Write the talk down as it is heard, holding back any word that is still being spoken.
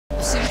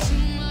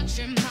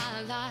in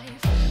my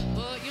life,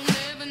 but you'll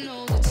never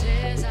know the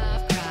tears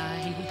I've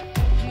cried.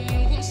 You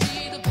won't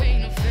see the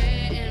pain of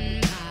fear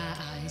in my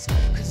eyes,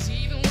 'cause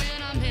even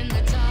when I'm in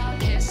the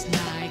darkest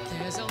night,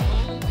 there's a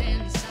hope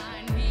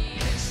inside me.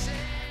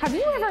 Have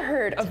you ever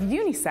heard of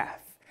UNICEF?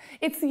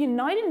 It's the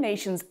United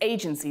Nations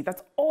agency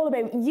that's all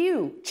about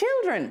you,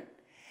 children.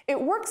 It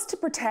works to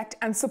protect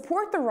and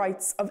support the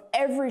rights of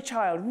every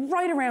child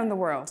right around the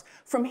world,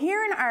 from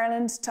here in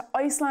Ireland to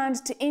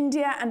Iceland to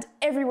India and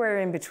everywhere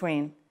in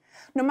between.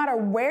 No matter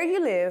where you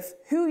live,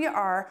 who you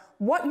are,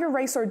 what your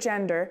race or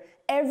gender,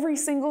 every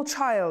single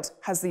child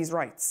has these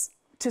rights.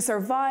 To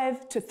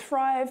survive, to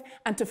thrive,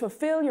 and to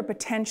fulfill your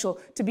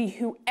potential to be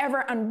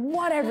whoever and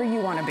whatever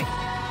you want to be.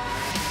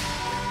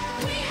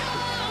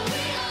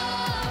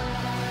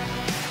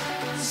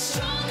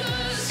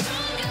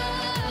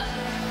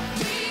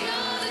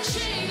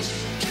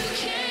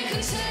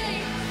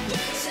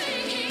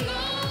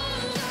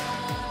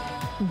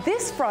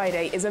 This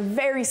Friday is a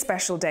very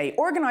special day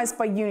organised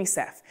by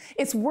UNICEF.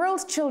 It's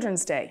World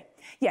Children's Day.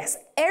 Yes,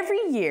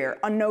 every year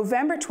on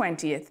November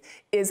 20th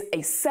is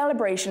a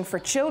celebration for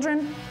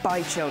children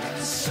by children.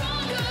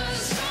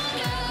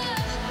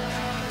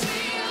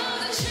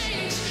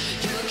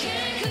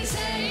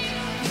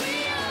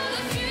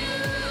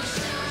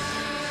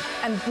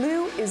 And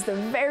blue is the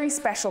very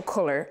special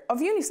colour of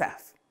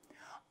UNICEF.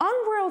 On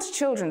World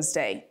Children's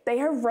Day, they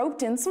have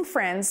roped in some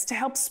friends to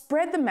help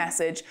spread the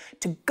message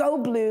to go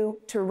blue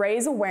to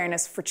raise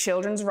awareness for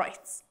children's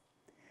rights.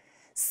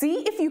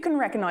 See if you can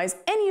recognise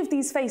any of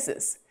these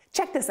faces.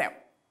 Check this out.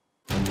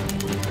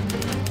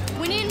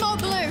 We need more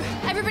blue.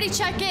 Everybody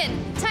check in.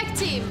 Tech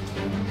team,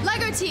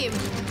 Lego team,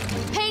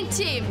 paint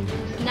team.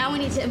 Now we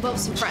need to involve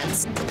some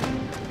friends.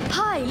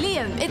 Hi,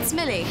 Liam, it's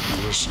Millie.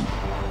 Listen,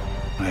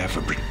 I have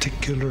a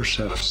particular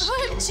set of...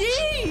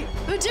 OMG!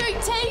 We're doing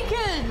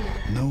Taken!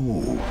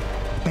 No,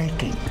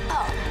 baking.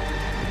 Oh.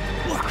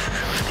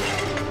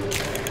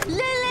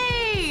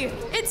 Lily!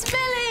 It's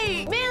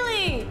Millie!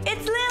 Millie!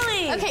 It's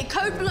Lily! Okay,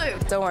 code blue.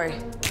 Don't worry.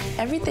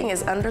 Everything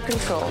is under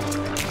control.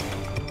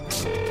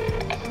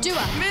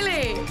 Dua.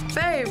 Millie!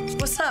 Babe,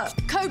 what's up?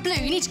 Code blue.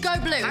 You need to go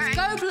blue. Right.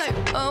 Go blue.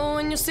 Oh,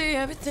 and you'll see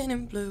everything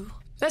in blue.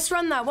 Let's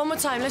run that one more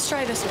time. Let's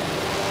try this one.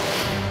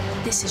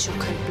 This is your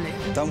code blue.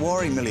 Don't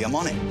worry, Millie, I'm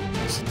on it.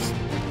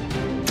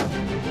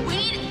 We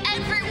need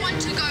everyone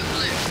to go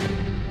blue.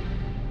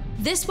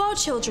 This World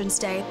Children's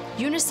Day,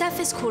 UNICEF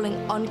is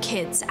calling on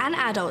kids and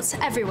adults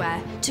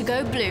everywhere to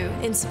go blue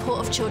in support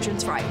of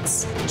children's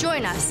rights.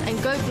 Join us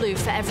and go blue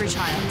for every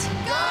child.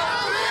 Go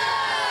blue!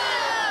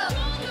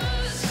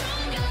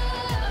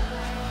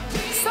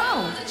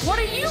 So, what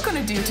are you going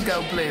to do to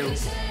go blue?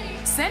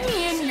 Send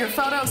me in your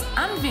photos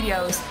and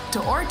videos to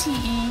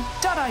rte.ie/learn.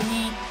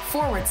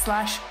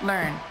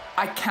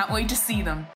 I can't wait to see them.